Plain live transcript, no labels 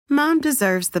Mom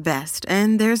deserves the best,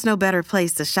 and there's no better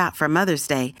place to shop for Mother's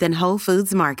Day than Whole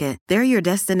Foods Market. They're your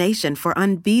destination for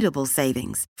unbeatable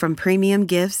savings, from premium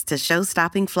gifts to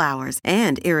show-stopping flowers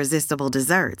and irresistible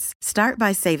desserts. Start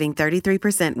by saving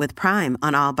 33% with Prime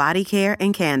on all body care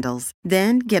and candles.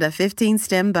 Then get a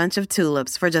 15-stem bunch of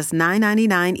tulips for just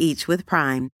 $9.99 each with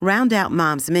Prime. Round out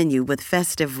Mom's menu with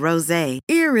festive rosé,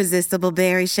 irresistible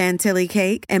berry chantilly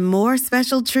cake, and more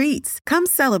special treats. Come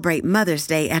celebrate Mother's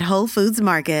Day at Whole Foods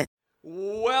Market.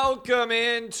 Welcome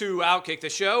into Outkick the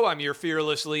Show. I'm your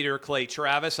fearless leader, Clay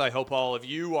Travis. I hope all of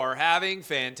you are having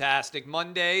fantastic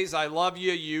Mondays. I love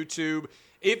you, YouTube.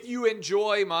 If you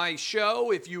enjoy my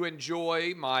show, if you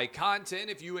enjoy my content,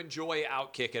 if you enjoy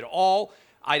Outkick at all,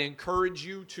 I'd encourage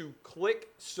you to click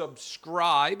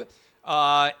subscribe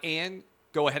and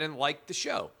go ahead and like the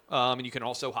show. And you can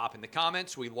also hop in the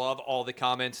comments. We love all the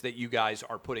comments that you guys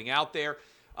are putting out there.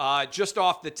 Just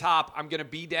off the top, I'm going to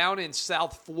be down in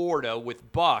South Florida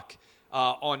with Buck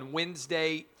on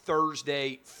Wednesday,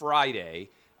 Thursday, Friday.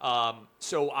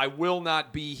 So I will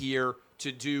not be here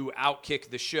to do Outkick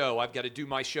the Show. I've got to do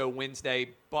my show Wednesday,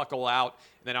 buckle out,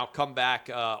 and then I'll come back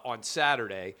on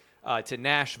Saturday to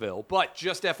Nashville. But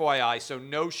just FYI, so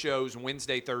no shows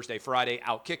Wednesday, Thursday, Friday,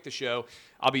 Outkick the Show.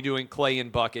 I'll be doing Clay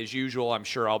and Buck as usual. I'm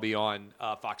sure I'll be on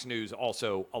Fox News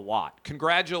also a lot.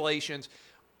 Congratulations.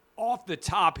 Off the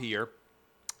top here,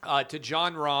 to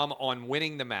Jon Rahm on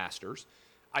winning the Masters.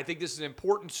 I think this is an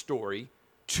important story.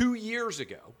 2 years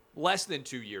ago, less than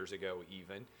 2 years ago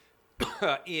even,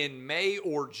 in May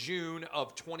or June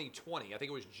of 2020, I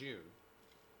think it was June,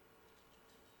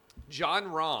 Jon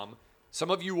Rahm,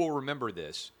 some of you will remember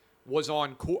this, was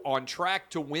on track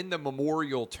to win the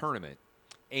Memorial Tournament,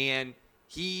 and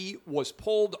he was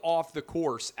pulled off the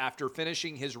course after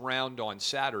finishing his round on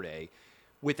Saturday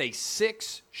with a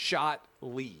 6-shot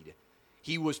lead.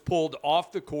 He was pulled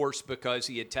off the course because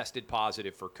he had tested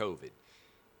positive for COVID.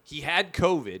 He had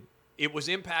COVID. It was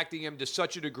impacting him to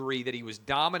such a degree that he was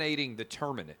dominating the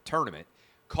tournament.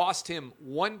 Cost him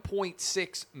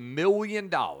 $1.6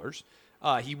 million.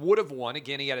 He would have won.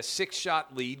 Again, he had a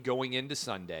 6-shot lead going into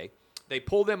Sunday. They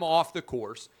pulled him off the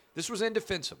course. This was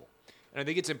indefensible. And I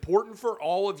think it's important for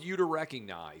all of you to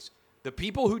recognize the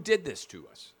people who did this to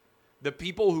us, the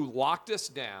people who locked us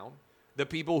down, the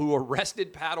people who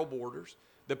arrested paddleboarders,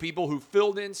 the people who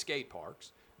filled in skate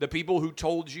parks, the people who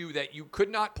told you that you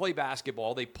could not play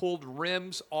basketball. They pulled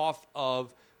rims off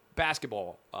of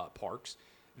basketball parks.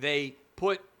 They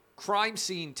put crime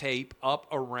scene tape up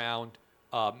around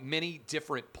many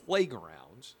different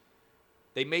playgrounds.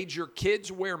 They made your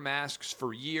kids wear masks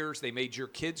for years. They made your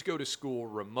kids go to school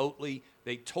remotely.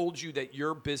 They told you that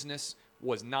your business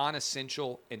was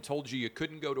non-essential and told you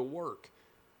couldn't go to work.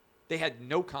 They had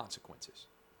no consequences.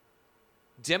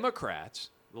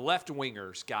 Democrats,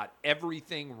 left-wingers, got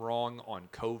everything wrong on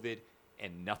COVID,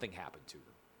 and nothing happened to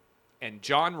them. And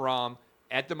Jon Rahm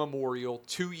at the Memorial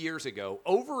 2 years ago,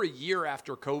 over a year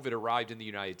after COVID arrived in the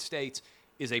United States,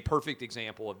 is a perfect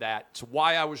example of that. It's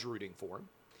why I was rooting for him,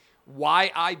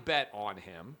 why I bet on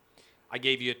him. I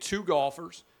gave you 2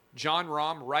 golfers. Jon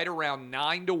Rahm right around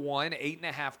 9 to 1,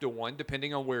 8.5 to 1,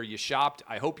 depending on where you shopped.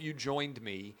 I hope you joined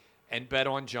me and bet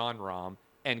on Jon Rahm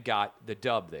and got the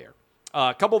dub there.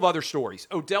 A couple of other stories.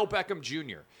 Odell Beckham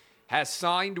Jr. has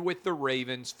signed with the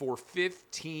Ravens for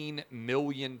 $15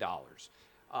 million.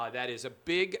 That is a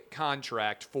big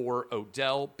contract for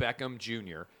Odell Beckham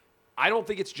Jr. I don't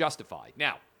think it's justified.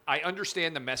 Now, I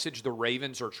understand the message the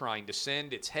Ravens are trying to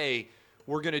send. It's, hey,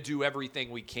 we're going to do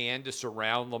everything we can to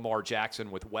surround Lamar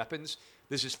Jackson with weapons.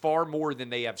 This is far more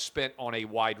than they have spent on a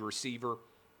wide receiver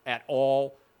at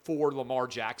all for Lamar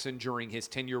Jackson during his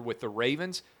tenure with the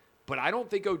Ravens. But I don't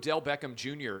think Odell Beckham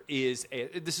Jr.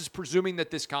 this is presuming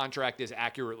that this contract is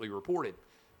accurately reported.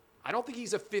 I don't think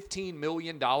he's a $15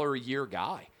 million a year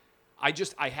guy.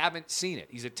 I haven't seen it.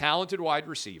 He's a talented wide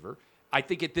receiver. I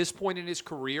think at this point in his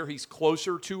career, he's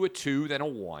closer to a 2 than a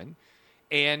 1.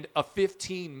 And a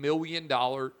 $15 million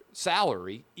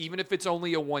salary, even if it's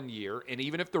only a 1 year, and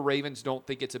even if the Ravens don't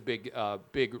think it's a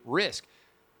big risk,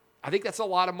 I think that's a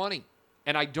lot of money.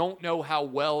 And I don't know how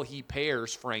well he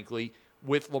pairs, frankly,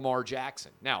 with Lamar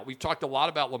Jackson. Now, we've talked a lot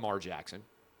about Lamar Jackson.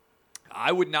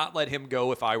 I would not let him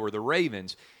go if I were the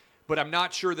Ravens, but I'm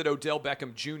not sure that Odell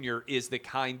Beckham Jr. is the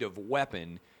kind of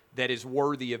weapon that is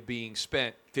worthy of being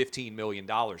spent $15 million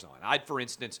on. I'd, for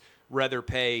instance, rather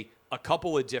pay a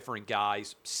couple of different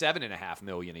guys $7.5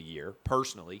 million a year,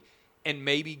 personally, and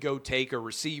maybe go take a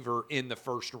receiver in the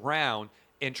first round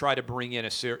and try to bring in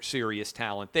a serious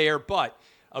talent there. But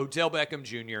Odell Beckham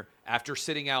Jr., after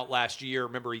sitting out last year,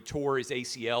 remember he tore his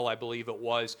ACL, I believe it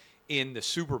was, in the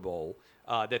Super Bowl.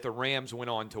 that the Rams went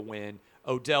on to win.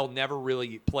 Odell never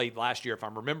really played last year, if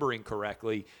I'm remembering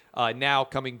correctly. Now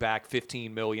coming back,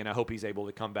 $15 million. I hope he's able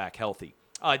to come back healthy.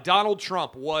 Donald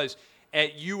Trump was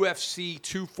at UFC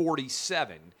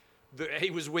 247. He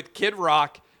was with Kid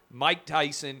Rock, Mike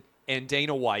Tyson, and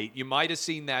Dana White. You might have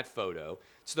seen that photo.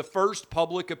 It's the first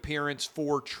public appearance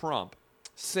for Trump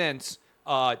since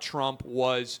Trump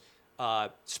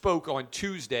spoke on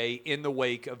Tuesday in the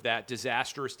wake of that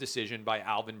disastrous decision by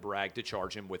Alvin Bragg to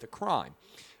charge him with a crime.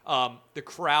 The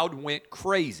crowd went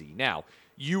crazy. Now,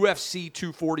 UFC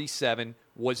 247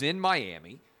 was in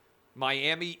Miami.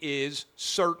 Miami is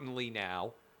certainly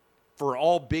now, for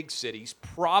all big cities,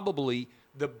 probably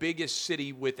the biggest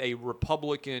city with a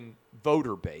Republican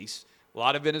voter base. A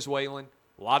lot of Venezuelan,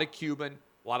 a lot of Cuban,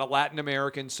 a lot of Latin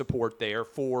American support there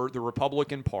for the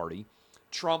Republican Party.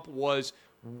 Trump was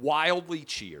wildly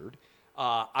cheered.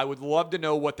 I would love to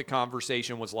know what the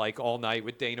conversation was like all night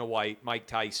with Dana White, Mike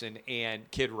Tyson, and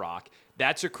Kid Rock.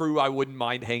 That's a crew I wouldn't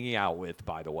mind hanging out with,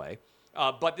 by the way.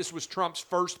 But this was Trump's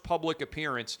first public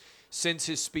appearance since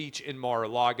his speech in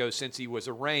Mar-a-Lago, since he was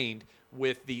arraigned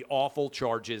with the awful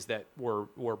charges that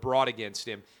were brought against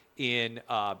him in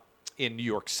New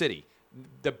York City.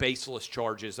 The baseless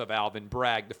charges of Alvin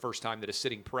Bragg, the first time that a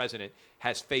sitting president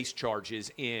has faced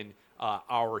charges in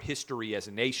our history as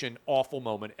a nation. Awful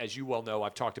moment. As you well know,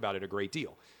 I've talked about it a great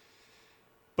deal.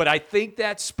 But I think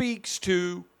that speaks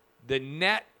to the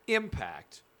net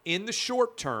impact in the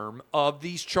short term of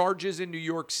these charges in New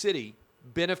York City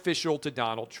beneficial to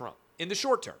Donald Trump. In the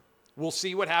short term, we'll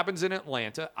see what happens in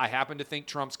Atlanta. I happen to think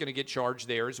Trump's going to get charged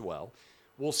there as well.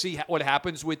 We'll see what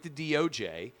happens with the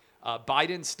DOJ.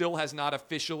 Biden still has not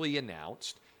officially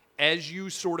announced. As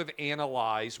you sort of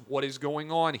analyze what is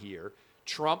going on here,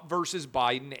 Trump versus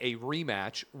Biden, a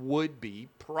rematch would be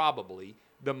probably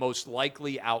the most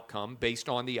likely outcome based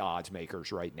on the odds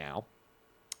makers right now.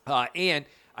 And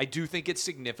I do think it's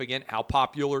significant how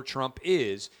popular Trump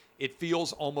is. It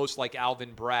feels almost like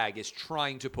Alvin Bragg is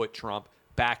trying to put Trump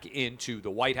back into the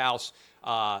White House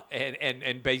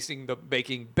and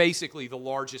making basically the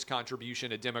largest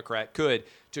contribution a Democrat could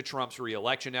to Trump's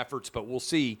reelection efforts. But we'll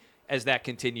see as that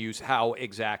continues how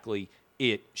exactly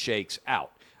it shakes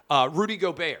out. Rudy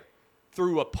Gobert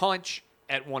threw a punch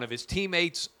at one of his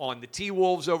teammates on the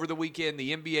T-Wolves over the weekend.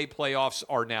 The NBA playoffs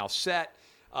are now set.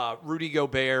 Rudy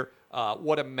Gobert,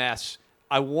 what a mess.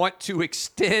 I want to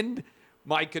extend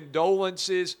my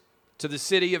condolences to the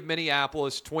city of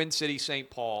Minneapolis, Twin City, St.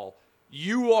 Paul.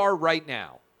 You are right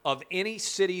now, of any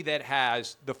city that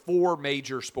has the four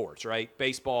major sports, right?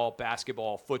 Baseball,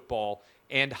 basketball, football,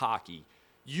 and hockey.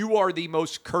 You are the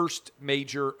most cursed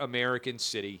major American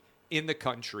city in the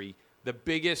country. The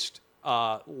biggest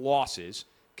losses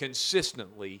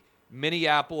consistently,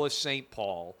 Minneapolis, St.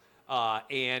 Paul.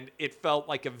 And it felt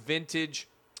like a vintage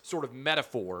sort of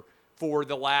metaphor for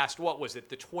the last, what was it?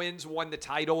 The Twins won the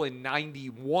title in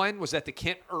 91. Was that the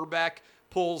Kent Urbeck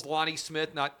pulls Lonnie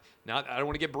Smith? Not. I don't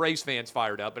want to get Braves fans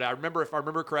fired up, but I remember, if I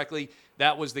remember correctly,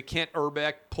 that was the Kent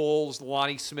Urbeck pulls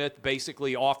Lonnie Smith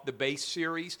basically off the base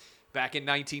series back in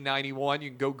 1991. You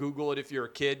can go Google it if you're a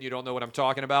kid and you don't know what I'm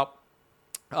talking about.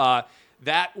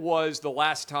 That was the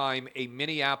last time a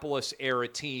Minneapolis-era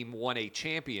team won a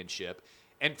championship.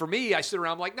 And for me, I sit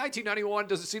around like, 1991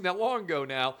 doesn't seem that long ago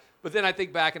now. But then I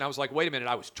think back and I was like, wait a minute,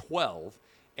 I was 12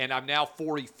 and I'm now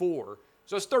 44.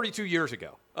 So it's 32 years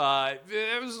ago.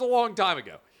 It was a long time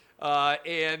ago.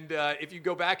 And if you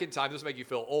go back in time, this will make you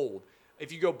feel old.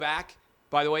 If you go back,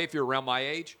 by the way, if you're around my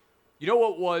age, you know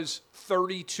what was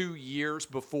 32 years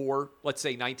before, let's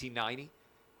say 1990?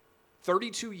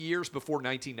 32 years before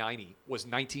 1990 was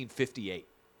 1958.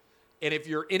 And if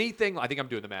you're anything, I think I'm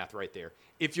doing the math right there.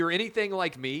 If you're anything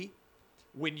like me,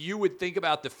 when you would think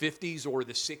about the 50s or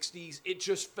the 60s, it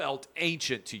just felt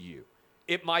ancient to you.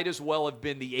 It might as well have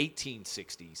been the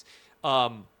 1860s.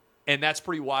 And that's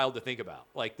pretty wild to think about.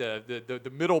 Like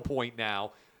the middle point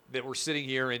now that we're sitting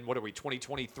here in,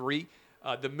 2023?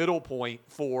 The middle point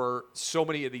for so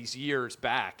many of these years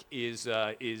back is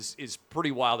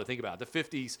pretty wild to think about. The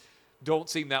 50s don't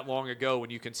seem that long ago when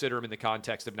you consider them in the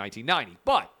context of 1990.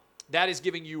 But that is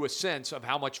giving you a sense of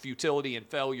how much futility and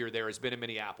failure there has been in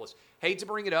Minneapolis. Hate to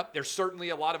bring it up. There's certainly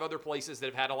a lot of other places that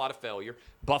have had a lot of failure.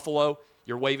 Buffalo,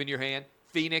 you're waving your hand.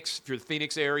 Phoenix, if you're the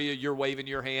Phoenix area, you're waving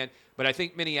your hand. But I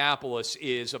think Minneapolis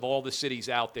is, of all the cities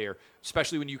out there,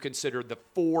 especially when you consider the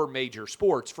four major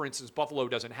sports, for instance, Buffalo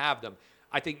doesn't have them,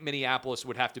 I think Minneapolis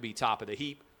would have to be top of the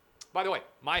heap. By the way,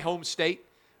 my home state,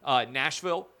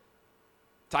 Nashville,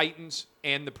 Titans,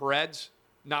 and the Preds,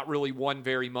 not really won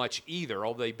very much either,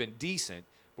 although they've been decent.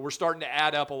 But we're starting to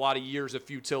add up a lot of years of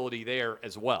futility there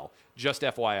as well. Just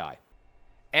FYI.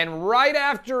 And right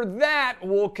after that,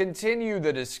 we'll continue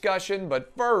the discussion.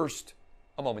 But first,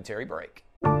 a momentary break.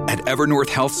 At Evernorth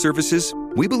Health Services,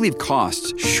 we believe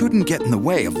costs shouldn't get in the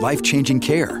way of life-changing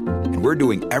care, and we're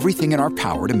doing everything in our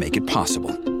power to make it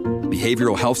possible.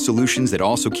 Behavioral health solutions that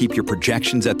also keep your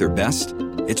projections at their best?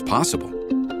 It's possible.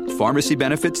 Pharmacy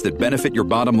benefits that benefit your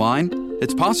bottom line?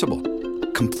 It's possible.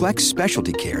 Complex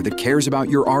specialty care that cares about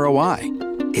your ROI?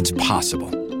 It's possible.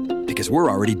 Because we're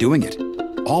already doing it.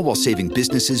 All while saving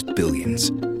businesses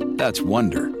billions. That's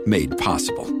Wonder made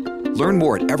possible. Learn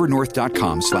more at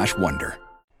evernorth.com/wonder.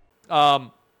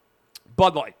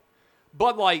 Bud Light.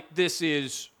 Bud Light, this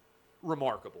is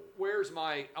remarkable.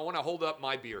 I want to hold up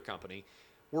my beer company.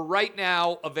 We're right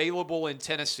now available in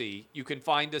Tennessee. You can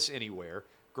find us anywhere.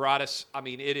 Gratis. I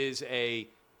mean, it is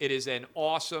an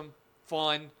awesome,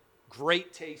 fun,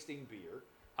 great tasting beer.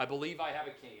 I believe I have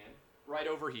a can right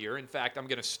over here. In fact, I'm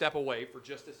going to step away for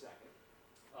just a second.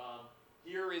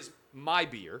 Here is my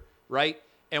beer, right?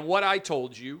 And what I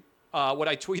told you, what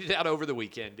I tweeted out over the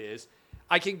weekend is,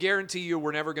 I can guarantee you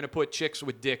we're never going to put chicks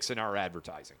with dicks in our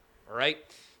advertising, all right?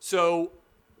 So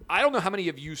I don't know how many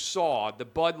of you saw the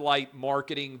Bud Light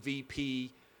marketing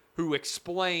VP who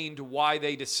explained why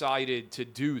they decided to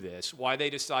do this, why they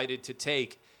decided to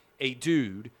take a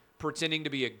dude pretending to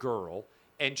be a girl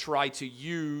and try to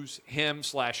use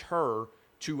him/her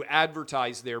to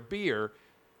advertise their beer.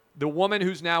 The woman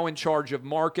who's now in charge of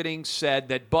marketing said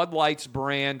that Bud Light's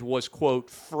brand was, quote,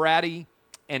 fratty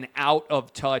and out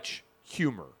of touch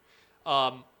humor.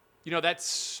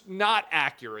 That's not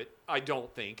accurate, I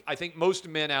don't think. I think most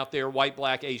men out there, white,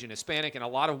 black, Asian, Hispanic, and a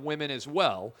lot of women as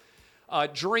well,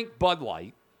 drink Bud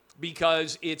Light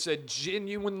because it's a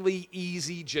genuinely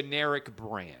easy, generic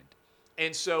brand.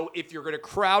 And so if you're at a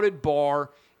crowded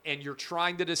bar and you're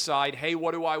trying to decide, hey,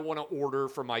 what do I want to order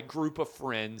for my group of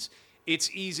friends,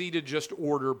 it's easy to just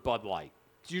order Bud Light.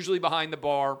 It's usually behind the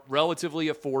bar, relatively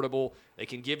affordable. They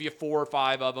can give you 4 or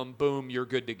 5 of them. Boom, you're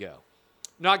good to go.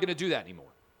 I'm not going to do that anymore.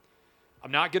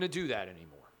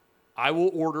 I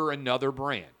will order another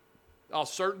brand. I'll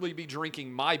certainly be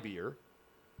drinking my beer.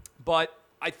 But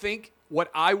I think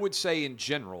what I would say in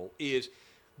general is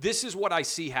this is what I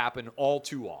see happen all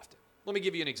too often. Let me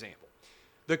give you an example.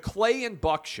 The Clay and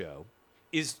Buck Show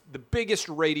is the biggest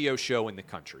radio show in the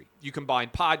country. You combine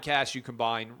podcasts, you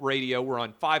combine radio. We're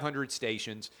on 500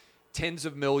 stations, tens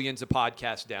of millions of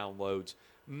podcast downloads,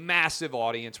 massive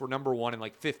audience. We're number one in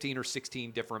like 15 or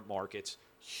 16 different markets.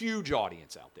 Huge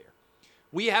audience out there.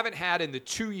 We haven't had, in the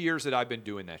 2 years that I've been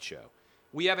doing that show,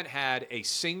 we haven't had a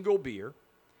single beer,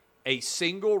 a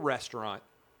single restaurant,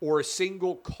 or a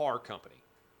single car company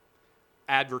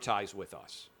advertise with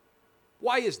us.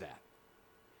 Why is that?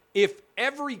 If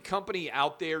every company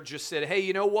out there just said, hey,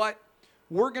 you know what?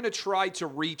 We're going to try to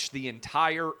reach the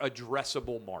entire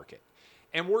addressable market.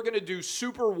 And we're going to do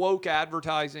super woke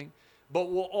advertising, but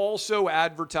we'll also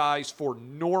advertise for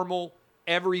normal,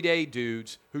 everyday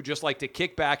dudes who just like to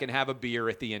kick back and have a beer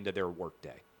at the end of their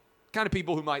workday. Kind of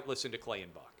people who might listen to Clay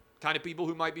and Buck. Kind of people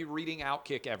who might be reading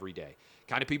Outkick every day.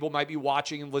 Kind of people might be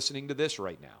watching and listening to this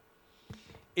right now.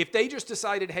 If they just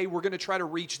decided, hey, we're going to try to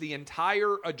reach the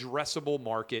entire addressable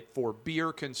market for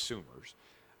beer consumers,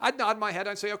 I'd nod my head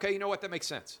and say, okay, you know what? That makes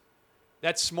sense.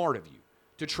 That's smart of you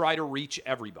to try to reach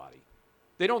everybody.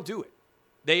 They don't do it.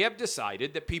 They have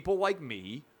decided that people like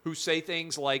me who say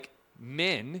things like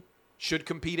men should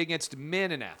compete against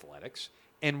men in athletics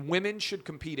and women should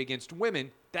compete against women,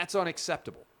 that's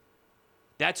unacceptable.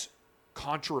 That's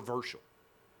controversial.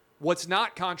 What's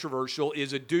not controversial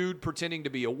is a dude pretending to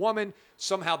be a woman.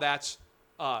 Somehow that's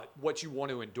what you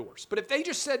want to endorse. But if they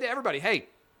just said to everybody, hey,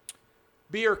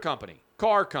 beer company,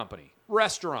 car company,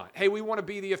 restaurant, hey, we want to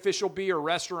be the official beer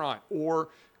restaurant or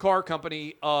car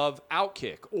company of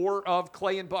Outkick or of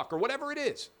Clay and Buck or whatever it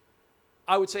is,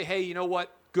 I would say, hey, you know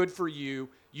what? Good for you.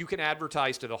 You can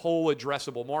advertise to the whole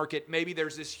addressable market. Maybe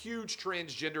there's this huge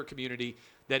transgender community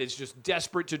that is just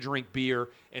desperate to drink beer,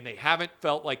 and they haven't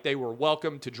felt like they were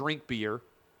welcome to drink beer.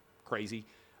 Crazy.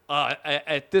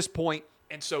 At this point.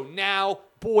 And so now,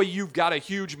 boy, you've got a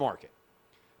huge market.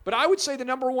 But I would say the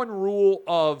number one rule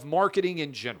of marketing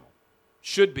in general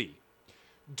should be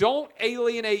don't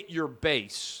alienate your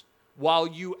base while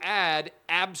you add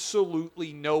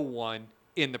absolutely no one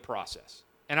in the process.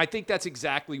 And I think that's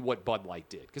exactly what Bud Light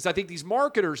did. Because I think these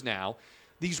marketers now,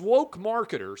 these woke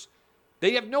marketers,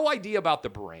 they have no idea about the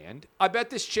brand. I bet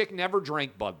this chick never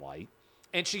drank Bud Light.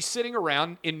 And she's sitting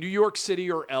around in New York City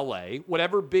or LA,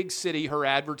 whatever big city her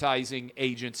advertising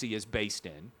agency is based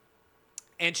in.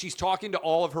 And she's talking to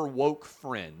all of her woke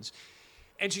friends.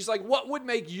 And she's like, what would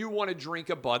make you want to drink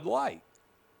a Bud Light?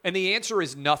 And the answer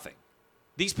is nothing.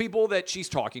 These people that she's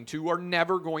talking to are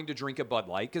never going to drink a Bud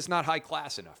Light because it's not high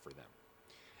class enough for them.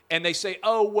 And they say,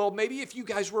 oh, well, maybe if you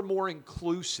guys were more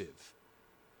inclusive,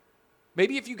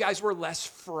 maybe if you guys were less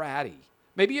fratty,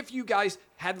 maybe if you guys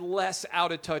had less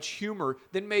out-of-touch humor,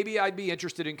 then maybe I'd be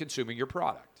interested in consuming your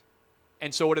product.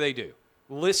 And so what do?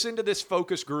 Listen to this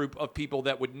focus group of people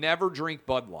that would never drink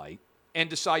Bud Light and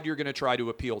decide you're going to try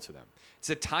to appeal to them. It's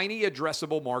a tiny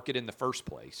addressable market in the first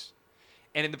place.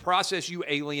 And in the process, you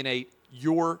alienate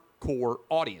your core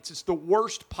audience. It's the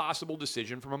worst possible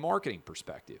decision from a marketing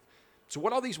perspective. So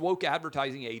what all these woke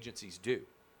advertising agencies do,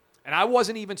 and I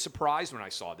wasn't even surprised when I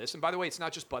saw this. And by the way, it's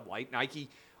not just Bud Light. Nike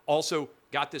also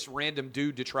got this random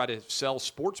dude to try to sell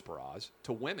sports bras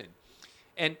to women.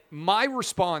 And my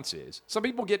response is, some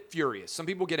people get furious. Some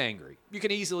people get angry. You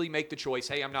can easily make the choice,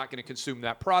 hey, I'm not going to consume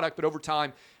that product. But over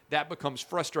time, that becomes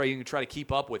frustrating to try to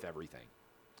keep up with everything.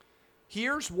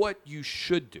 Here's what you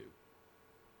should do.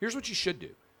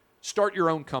 Start your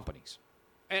own companies.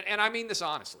 And I mean this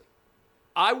honestly.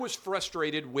 I was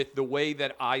frustrated with the way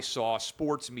that I saw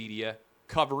sports media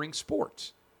covering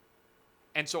sports.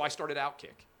 And so I started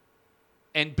Outkick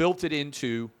and built it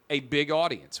into a big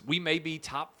audience. We may be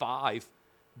top 5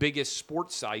 biggest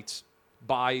sports sites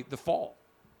by the fall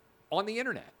on the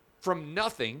internet, from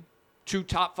nothing to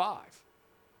top 5.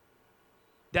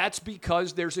 That's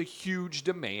because there's a huge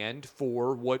demand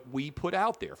for what we put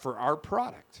out there, for our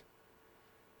product.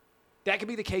 That could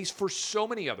be the case for so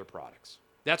many other products.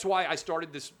 That's why I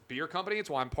started this beer company. It's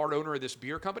why I'm part owner of this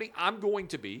beer company. I'm going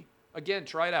to be, again,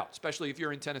 try it out, especially if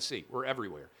you're in Tennessee. We're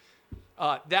everywhere.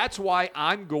 That's why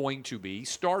I'm going to be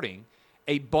starting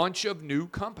a bunch of new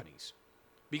companies,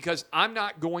 because I'm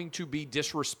not going to be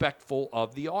disrespectful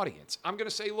of the audience. I'm going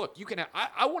to say, look, you can.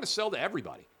 I want to sell to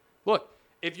everybody. Look,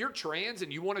 if you're trans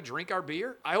and you want to drink our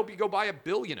beer, I hope you go buy 1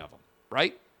 billion of them,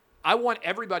 right? I want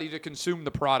everybody to consume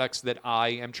the products that I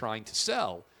am trying to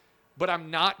sell, but I'm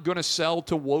not going to sell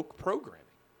to woke programming,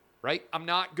 right? I'm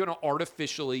not going to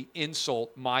artificially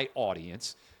insult my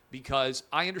audience because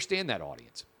I understand that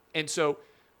audience. And so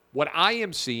what I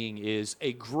am seeing is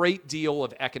a great deal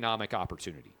of economic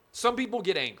opportunity. Some people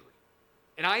get angry,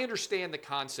 and I understand the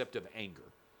concept of anger.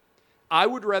 I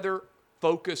would rather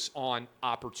focus on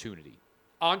opportunity.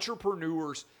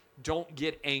 Entrepreneurs don't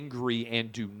get angry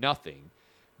and do nothing.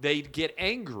 They get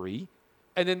angry,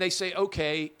 and then they say,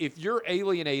 okay, if you're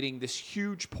alienating this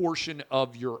huge portion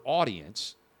of your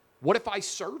audience, what if I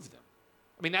serve them?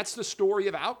 I mean, that's the story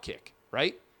of Outkick,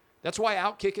 right? That's why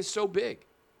Outkick is so big.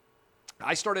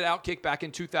 I started Outkick back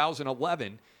in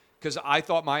 2011 because I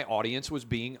thought my audience was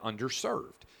being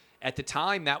underserved. At the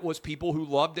time, that was people who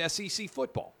loved SEC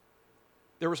football.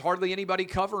 There was hardly anybody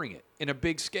covering it in a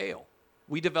big scale.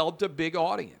 We developed a big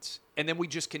audience, and then we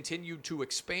just continued to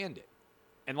expand it.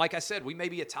 And like I said, we may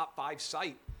be a top 5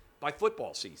 site by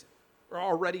football season. We're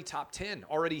already top 10,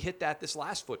 already hit that this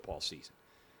last football season.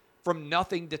 From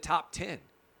nothing to top 10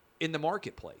 in the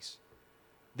marketplace.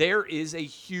 There is a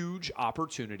huge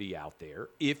opportunity out there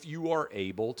if you are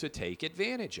able to take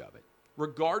advantage of it,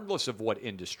 regardless of what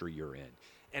industry you're in.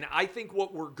 And I think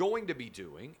what we're going to be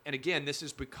doing, and again, this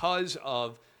is because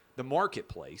of the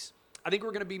marketplace, I think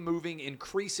we're going to be moving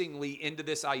increasingly into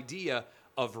this idea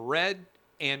of red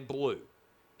and blue.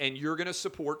 And you're going to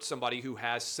support somebody who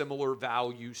has similar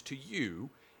values to you,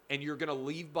 and you're going to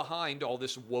leave behind all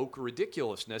this woke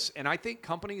ridiculousness. And I think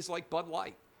companies like Bud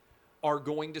Light are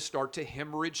going to start to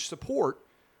hemorrhage support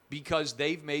because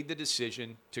they've made the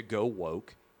decision to go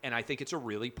woke, and I think it's a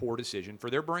really poor decision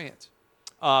for their brands.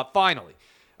 Finally,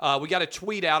 we got a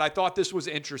tweet out. I thought this was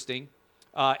interesting.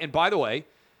 And by the way,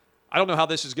 I don't know how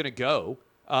this is going to go,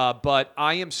 but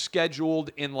I am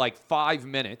scheduled in like 5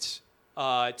 minutes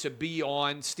to be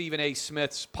on Stephen A.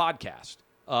 Smith's podcast.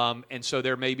 And so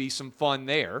there may be some fun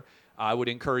there. I would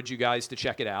encourage you guys to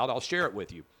check it out. I'll share it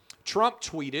with you. Trump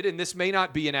tweeted, and this may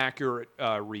not be an accurate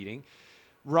reading,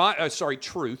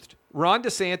 truthed. Ron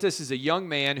DeSantis is a young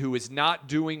man who is not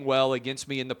doing well against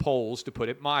me in the polls, to put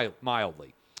it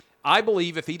mildly. I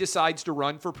believe if he decides to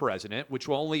run for president, which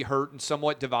will only hurt and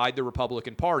somewhat divide the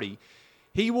Republican Party,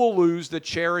 he will lose the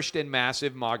cherished and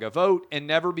massive MAGA vote and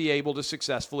never be able to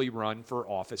successfully run for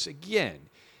office again.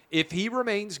 If he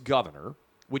remains governor,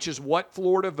 which is what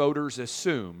Florida voters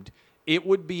assumed, it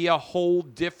would be a whole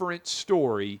different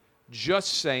story.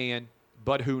 Just saying,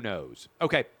 but who knows?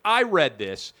 Okay, I read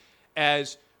this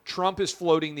as Trump is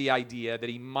floating the idea that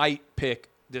he might pick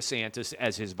DeSantis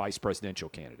as his vice presidential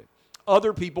candidate.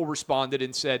 Other people responded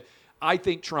and said, I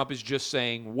think Trump is just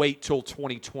saying wait till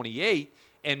 2028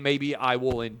 and maybe I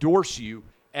will endorse you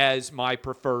as my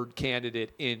preferred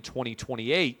candidate in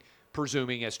 2028,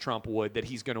 presuming as Trump would that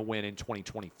he's going to win in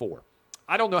 2024.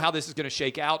 I don't know how this is going to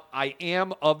shake out. I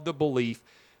am of the belief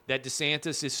that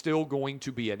DeSantis is still going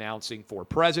to be announcing for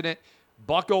president.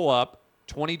 Buckle up.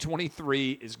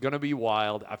 2023 is going to be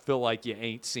wild. I feel like you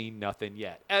ain't seen nothing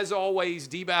yet. As always,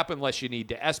 DBAP unless you need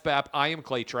to SBAP. I am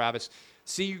Clay Travis.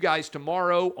 See you guys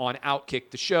tomorrow on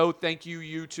Outkick the Show. Thank you,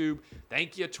 YouTube.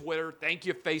 Thank you, Twitter. Thank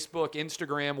you, Facebook,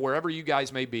 Instagram, wherever you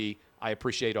guys may be. I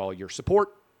appreciate all your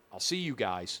support. I'll see you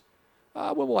guys.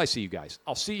 When will I see you guys?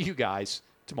 I'll see you guys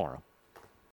tomorrow.